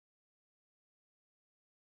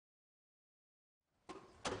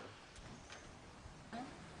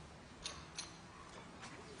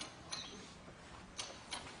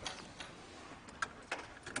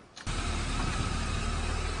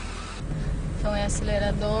Então é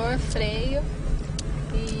acelerador, freio,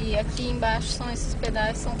 e aqui embaixo são esses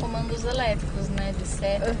pedais, são comandos elétricos, né? De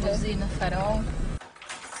seta, buzina, farol.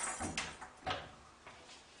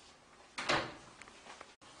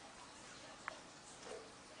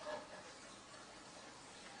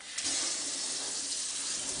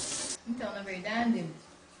 Então, na verdade,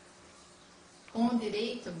 com o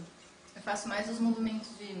direito eu faço mais os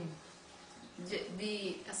movimentos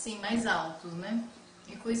assim, mais altos, né?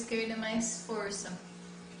 E com o esquerdo é mais força.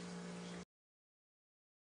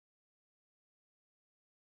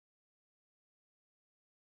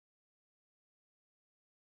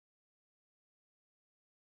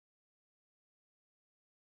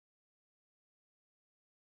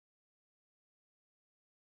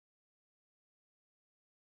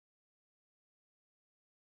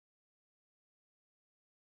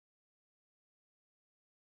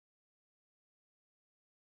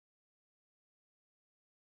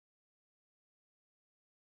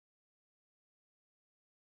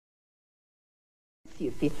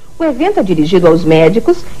 O evento é dirigido aos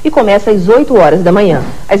médicos e começa às 8 horas da manhã.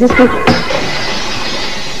 As inscrições...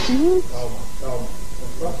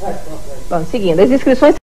 Bom, seguindo, as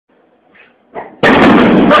inscrições...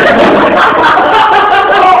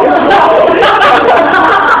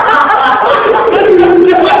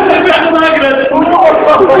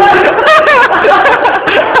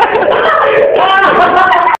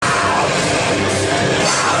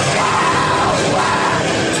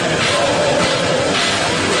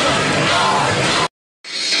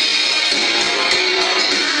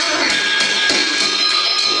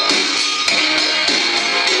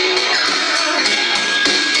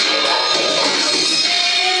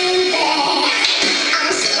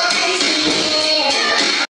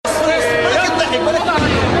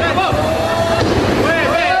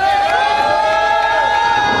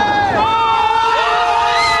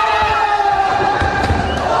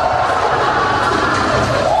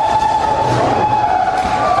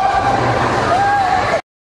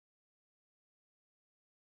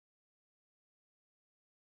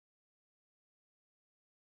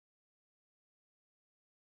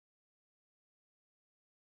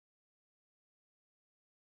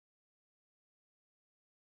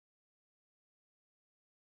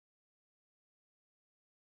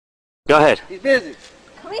 Go ahead. He's busy.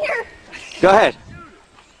 Come here! Go ahead.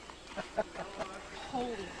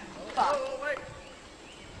 Holy fuck.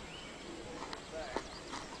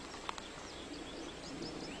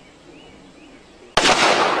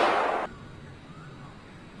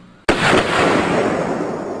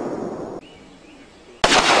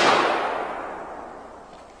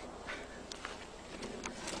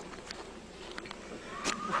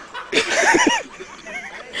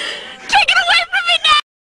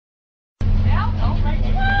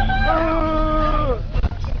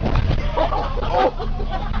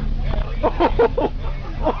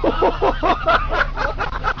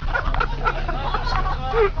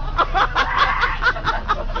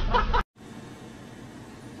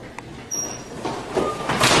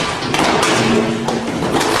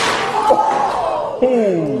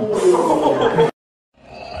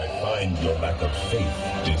 I find your lack of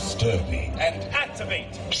faith disturbing. And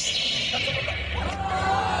activate!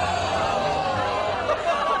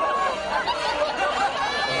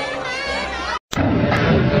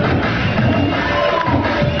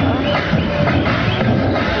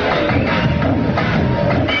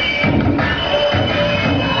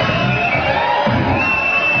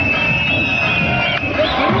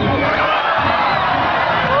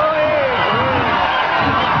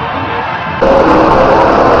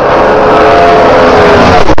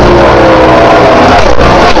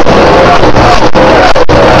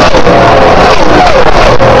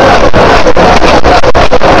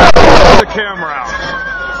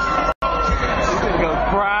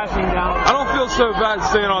 So bad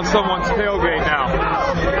staying on someone's tailgate now.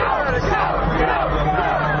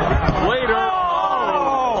 Later.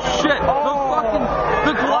 Oh, shit.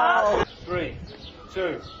 The glass. 3,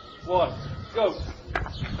 2, 1, go.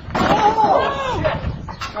 Oh, shit.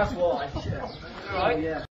 That's why. Shit. Right?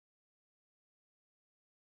 Yeah.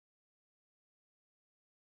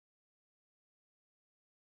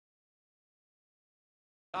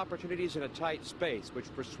 Opportunities in a tight space,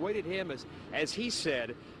 which persuaded him, as he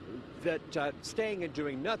said, that staying and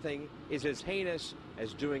doing nothing is as heinous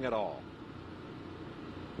as doing it all.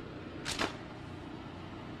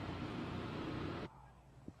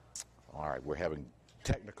 All right, we're having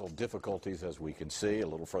technical difficulties, as we can see, a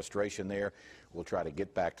little frustration there. We'll try to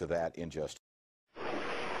get back to that in just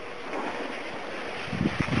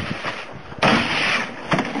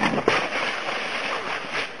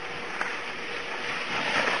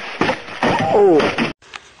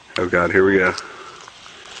Oh God, here we go.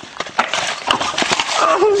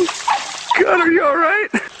 Oh God, are you all right?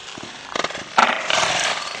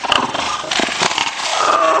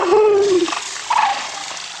 Oh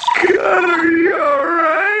God, are you all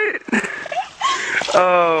right?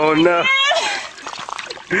 Oh no.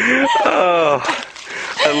 Oh,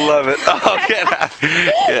 I love it. Oh,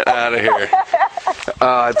 get out of here.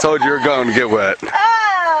 I told you you were going to get wet.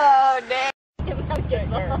 Oh, damn.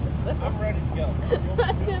 I'm ready to go.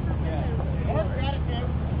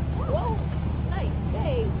 Whoa, nice.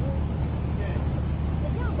 Hey.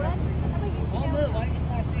 Good job, bud. How about you? One move. I just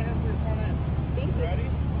want to see him for the front end. Thank you. Ready?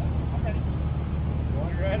 I'm ready.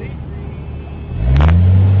 You ready?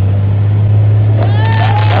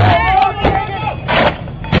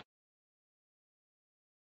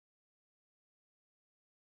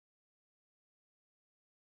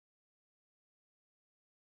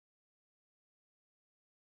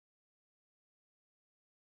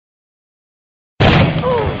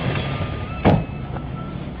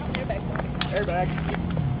 Airbag.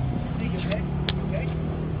 Okay. Okay.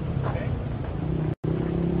 Okay.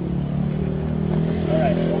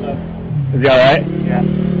 Alright, hold up. Is he all right? Yeah.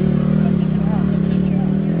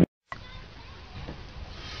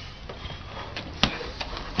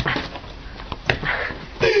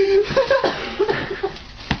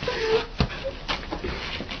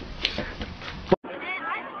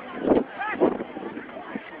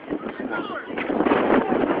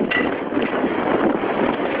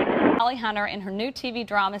 Holly Hunter in her new TV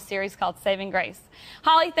drama series called Saving Grace.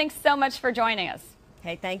 Holly, thanks so much for joining us.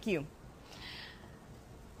 Hey, thank you.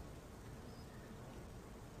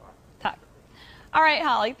 Talk. All right,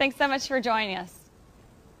 Holly, thanks so much for joining us.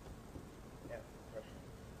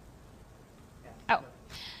 Oh,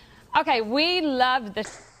 okay, we love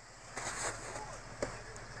this.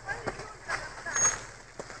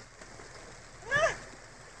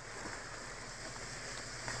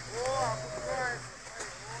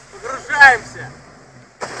 Погружаемся!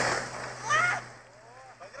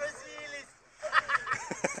 Погрузились!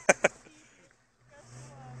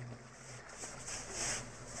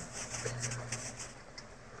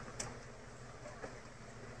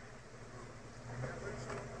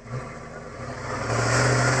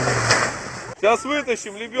 Сейчас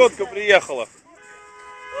вытащим, лебедка приехала.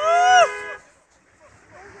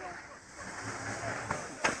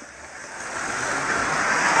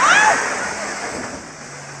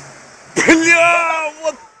 Бля,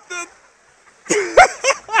 вот это...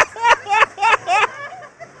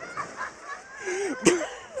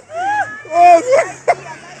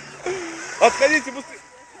 Отходите быстрее.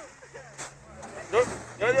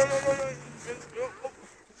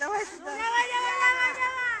 Давай сюда. Давай.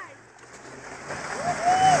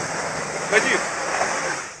 Ходи.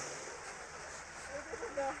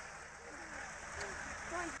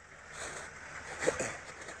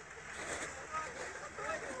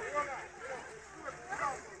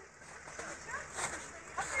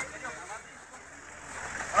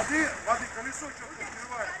 Воды, колесо что-то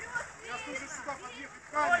открывает. Сейчас нужно сюда подъехать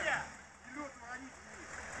камеру и лед уронить.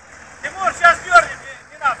 Тимур, сейчас дернем,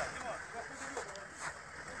 не надо, Тимур.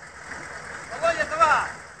 Володя, давай.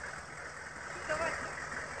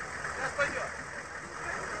 Сейчас пойдет.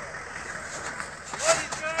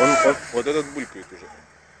 Он вот этот булькает уже.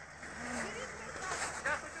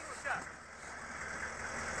 Сейчас подержу, сейчас.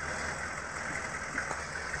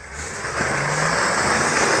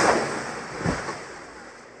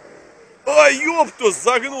 Ай, ёпта,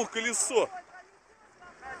 загнул колесо.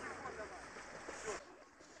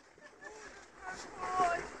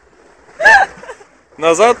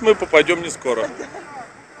 Назад мы попадем не скоро.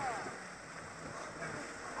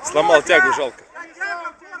 Сломал тягу, жалко.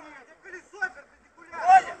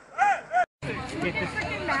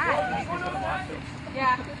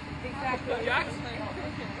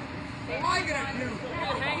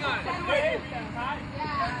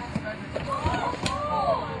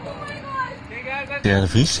 Ja, de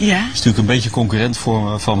Vries. Ja. Is natuurlijk een beetje concurrent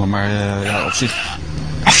van me, maar ja, op zich.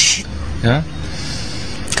 Oh shit. Ja?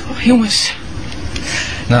 Oh, jongens.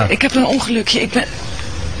 Nou. Ik heb een ongelukje. Ik ben...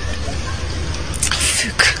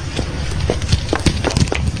 Fuck.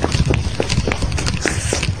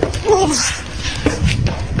 Oh.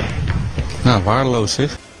 Nou, waardeloos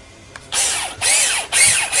zeg.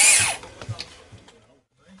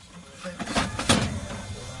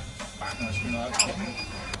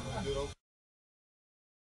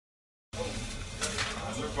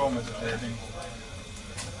 Met het ding.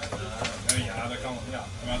 Ja, dat kan. Ja.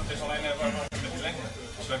 Maar het is alleen even met die lengte.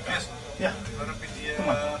 Ja. Dan heb je die.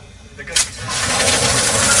 De kijk.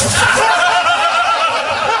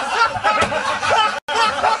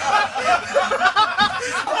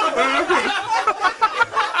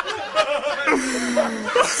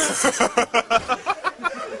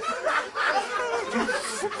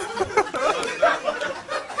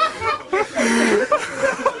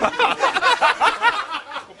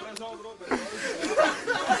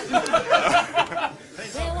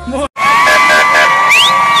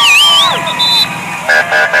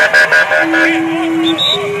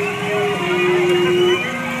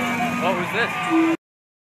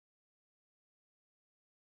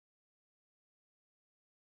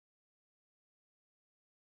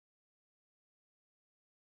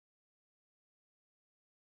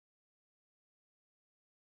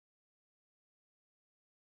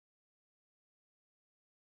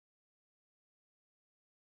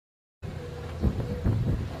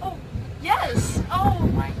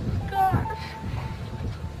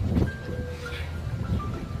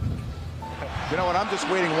 You know what? I'm just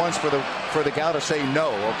waiting once for the gal to say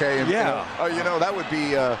no. Okay. And, yeah. That would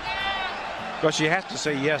be. But she has to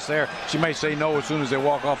say yes there. She may say no as soon as they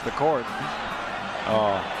walk off the court.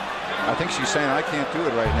 I think she's saying I can't do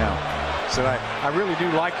it right now. Said I really do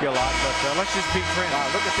like you a lot, but let's just be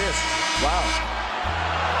friends. Look at this. Wow.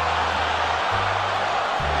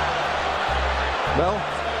 Well,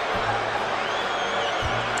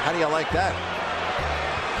 how do you like that?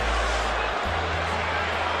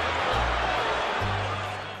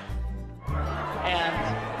 And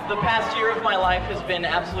the past year of my life has been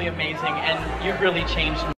absolutely amazing, and you've really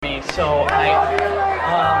changed me. So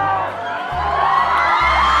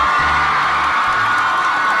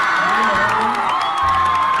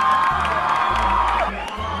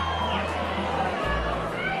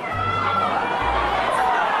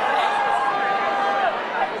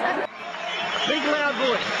Big loud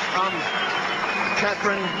voice.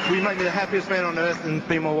 Catherine, will you make me the happiest man on earth and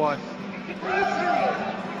be my wife? You can't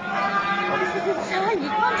do this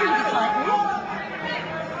like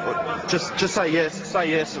this. Just say yes.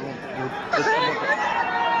 Say yes.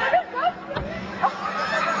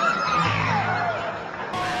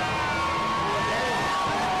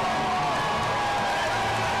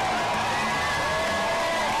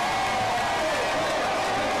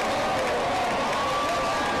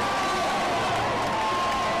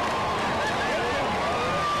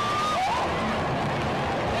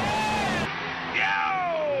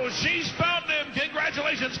 She's found him.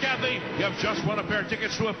 Congratulations, Kathy. You have just won a pair of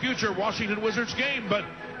tickets to a future Washington Wizards game. But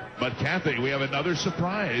Kathy, we have another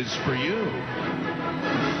surprise for you.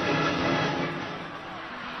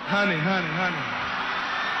 Honey.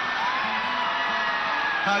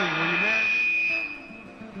 Honey, will you marry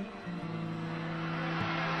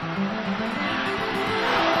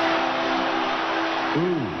me?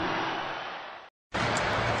 Ooh.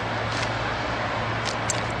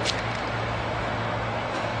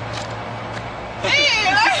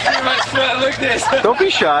 Look at this. Don't be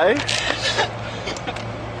shy.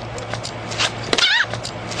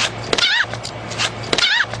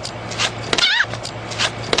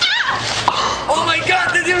 Oh my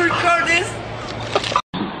God, did you record this?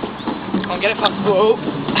 I'll get it past. Whoa.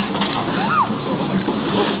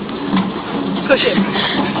 Push it.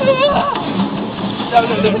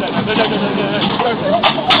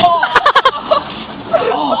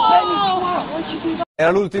 Era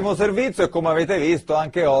l'ultimo servizio e come avete visto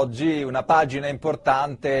anche oggi una pagina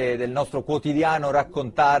importante del nostro quotidiano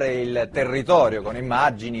Raccontare il territorio con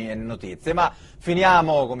immagini e notizie. Ma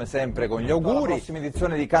finiamo come sempre con gli auguri. Alla prossima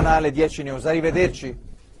edizione di Canale 10 News. Arrivederci.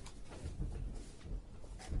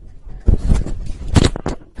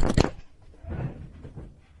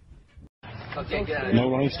 Okay, get out of No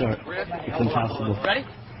running start. It's impossible. Ready?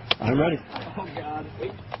 I'm ready. Oh God.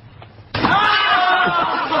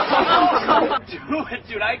 Do it,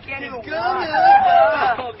 dude. I can't even. Oh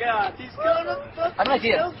God. He's gonna. I have an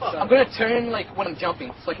idea. I'm gonna turn like when I'm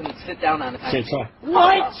jumping, so I can sit down on it. Okay, try.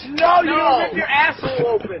 What? No, you don't rip your asshole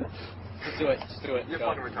open. Just do it. Just do it. You're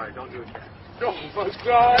fucking retarded. Don't do it. Oh my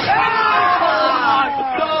God! Oh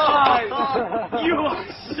my God! You are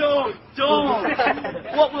so dumb.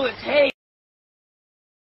 What will it take?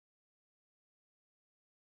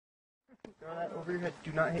 Throw that over your head.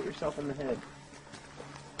 Do not hit yourself in the head.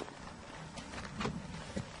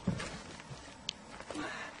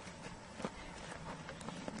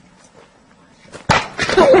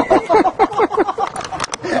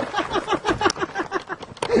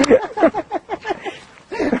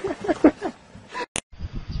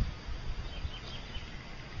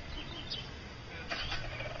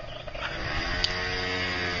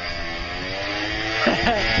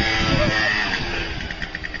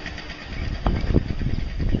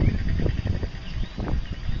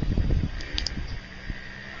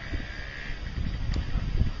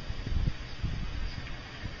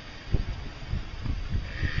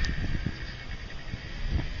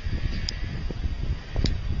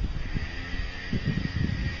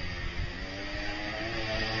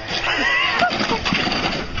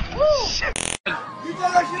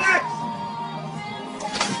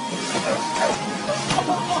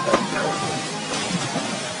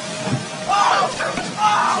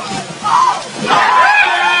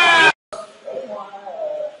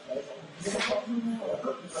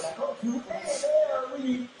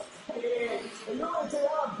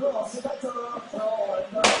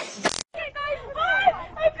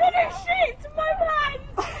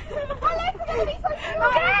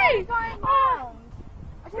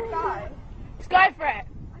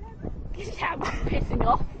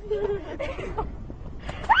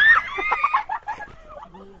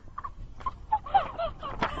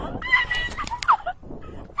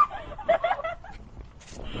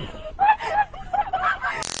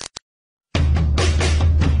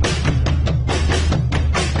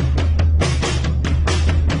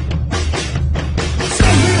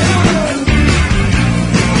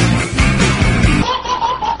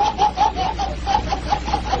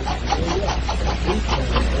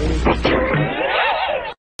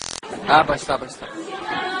 Ah, basta, basta.